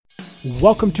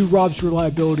Welcome to Rob's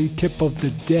Reliability Tip of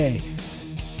the Day.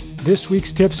 This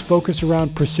week's tips focus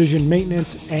around precision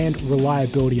maintenance and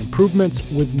reliability improvements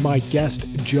with my guest,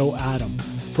 Joe Adam.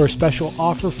 For a special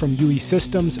offer from UE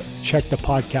Systems, check the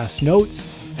podcast notes,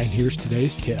 and here's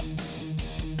today's tip.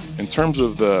 In terms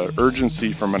of the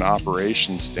urgency from an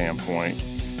operations standpoint,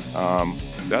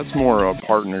 that's more a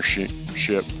partnership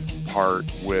part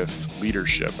with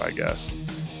leadership, I guess.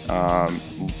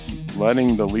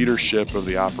 Letting the leadership of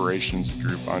the operations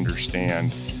group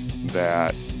understand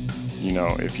that,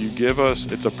 if you give us,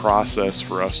 it's a process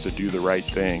for us to do the right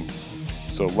thing.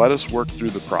 So let us work through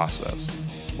the process.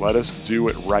 Let us do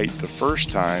it right the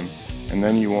first time, and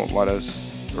then you won't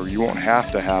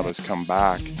have to have us come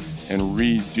back and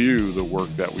redo the work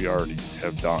that we already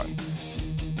have done.